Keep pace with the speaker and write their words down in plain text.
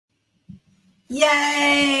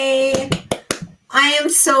Yay! I am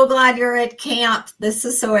so glad you're at camp. This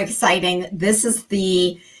is so exciting. This is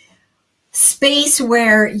the space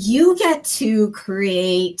where you get to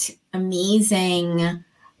create amazing,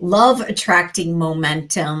 love-attracting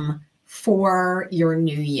momentum for your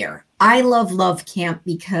new year. I love Love Camp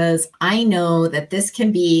because I know that this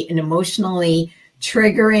can be an emotionally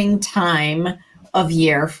triggering time of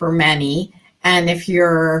year for many. And if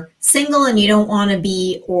you're single and you don't want to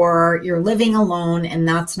be, or you're living alone and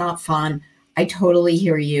that's not fun, I totally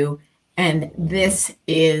hear you. And this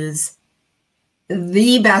is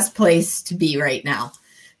the best place to be right now.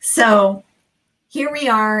 So here we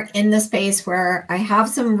are in the space where I have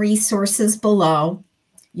some resources below.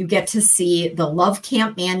 You get to see the Love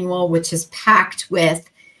Camp manual, which is packed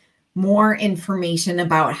with more information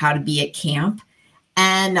about how to be at camp,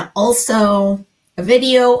 and also a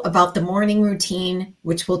video about the morning routine,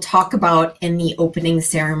 which we'll talk about in the opening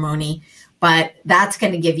ceremony. But that's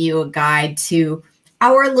going to give you a guide to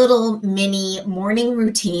our little mini morning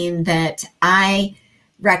routine that I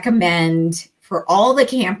recommend for all the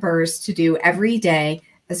campers to do every day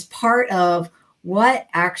as part of what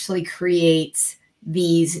actually creates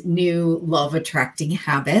these new love attracting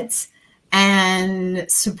habits and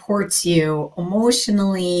supports you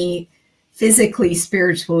emotionally, physically,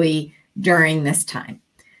 spiritually during this time.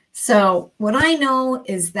 So what I know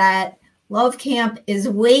is that Love Camp is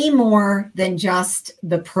way more than just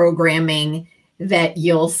the programming that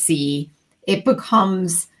you'll see. It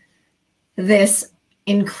becomes this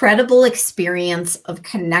incredible experience of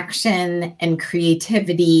connection and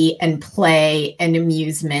creativity and play and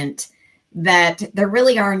amusement that there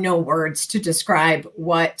really are no words to describe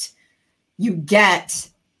what you get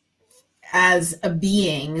as a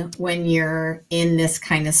being when you're in this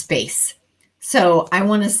kind of space. So I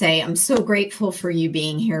want to say I'm so grateful for you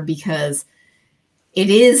being here, because it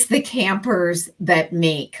is the campers that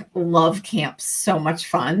make Love Camp so much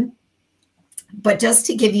fun. But just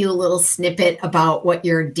to give you a little snippet about what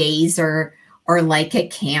your days are like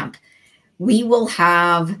at camp, we will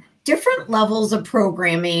have different levels of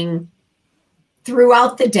programming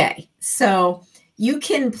throughout the day. So you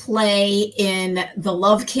can play in the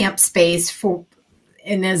Love Camp space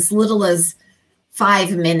in as little as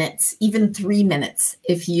 5 minutes, even 3 minutes,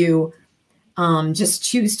 if you just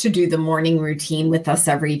choose to do the morning routine with us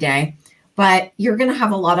every day. But you're going to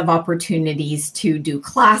have a lot of opportunities to do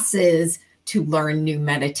classes, to learn new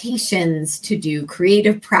meditations, to do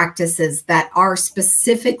creative practices that are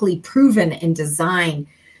specifically proven and designed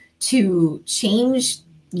to change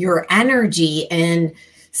your energy and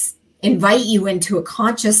invite you into a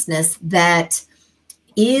consciousness that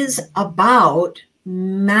is about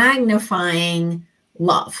magnifying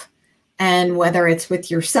love. And whether it's with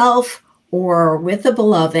yourself or with a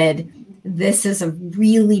beloved, this is a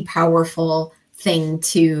really powerful thing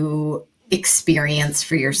to experience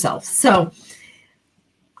for yourself. So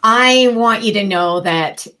I want you to know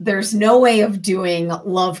that there's no way of doing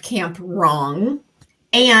Love Camp wrong.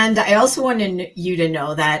 And I also want you to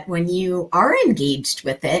know that when you are engaged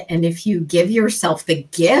with it, and if you give yourself the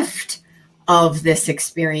gift of this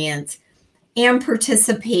experience and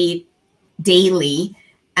participate daily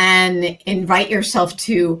and invite yourself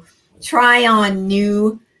to try on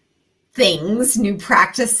new things, new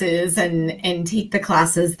practices, and take the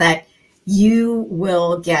classes, that you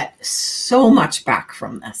will get so much back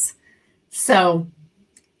from this. So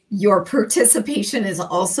your participation is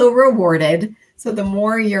also rewarded. So the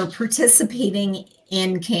more you're participating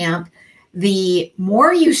in camp, the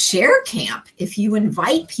more you share camp. If you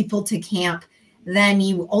invite people to camp, then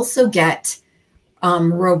you also get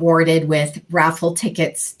rewarded with raffle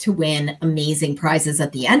tickets to win amazing prizes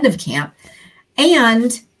at the end of camp.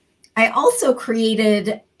 And I also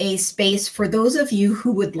created a space for those of you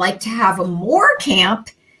who would like to have a more camp,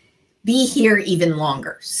 be here even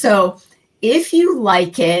longer. So if you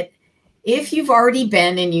like it, if you've already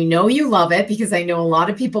been and you know you love it, because I know a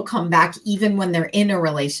lot of people come back even when they're in a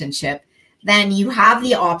relationship, then you have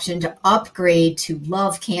the option to upgrade to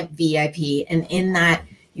Love Camp VIP. And in that,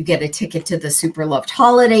 you get a ticket to the SuperLOVED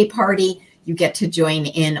holiday party. You get to join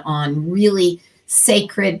in on really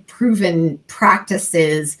sacred, proven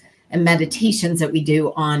practices and meditations that we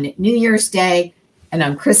do on New Year's Day and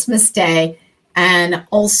on Christmas Day, and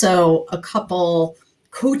also a couple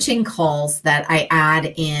coaching calls that I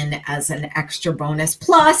add in as an extra bonus.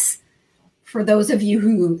 Plus, for those of you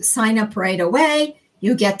who sign up right away,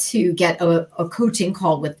 you get to get a coaching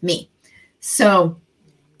call with me. So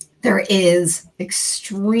there is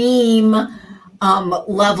extreme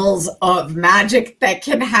levels of magic that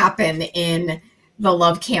can happen in the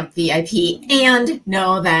Love Camp VIP, and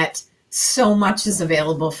know that so much is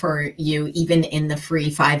available for you, even in the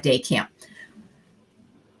free 5-day camp.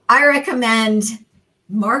 I recommend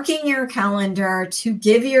marking your calendar to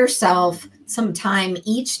give yourself some time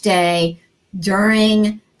each day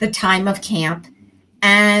during the time of camp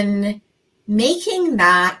and making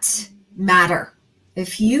that matter.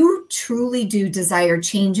 If you truly do desire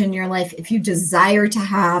change in your life, if you desire to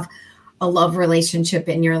have a love relationship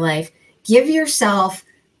in your life, give yourself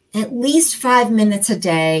at least 5 minutes a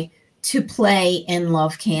day to play in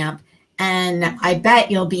Love Camp. And I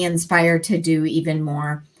bet you'll be inspired to do even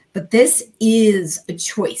more. But this is a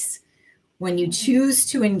choice. When you choose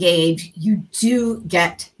to engage, you do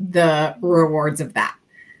get the rewards of that.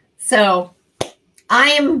 So I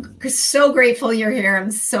am so grateful you're here.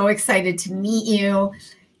 I'm so excited to meet you.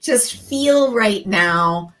 Just feel right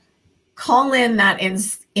now, call in that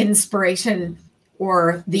inspiration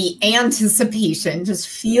or the anticipation. Just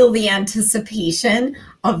feel the anticipation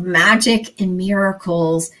of magic and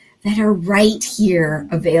miracles that are right here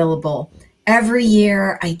available. Every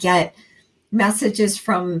year I get messages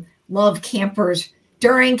from love campers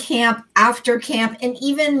during camp, after camp, and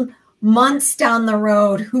even months down the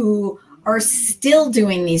road who are still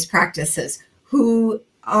doing these practices, who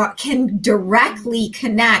can directly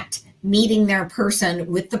connect meeting their person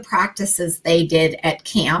with the practices they did at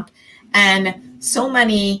camp. And so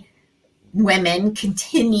many women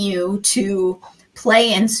continue to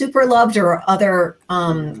play in SuperLOVED or other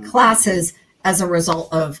classes as a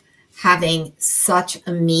result of having such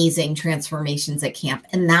amazing transformations at camp.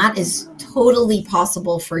 And that is totally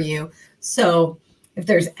possible for you. So if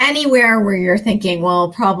there's anywhere where you're thinking,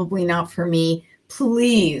 well, probably not for me,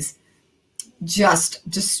 please just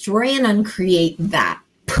destroy and uncreate that.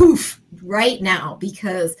 Poof, right now,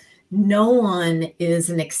 because no one is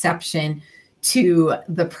an exception to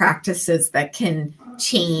the practices that can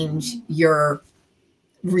change your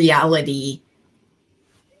reality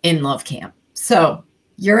in Love Camp. So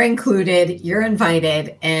you're included, you're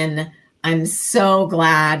invited, and I'm so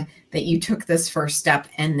glad that you took this first step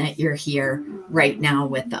and that you're here right now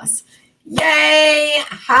with us. Yay!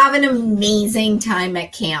 Have an amazing time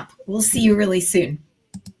at camp. We'll see you really soon.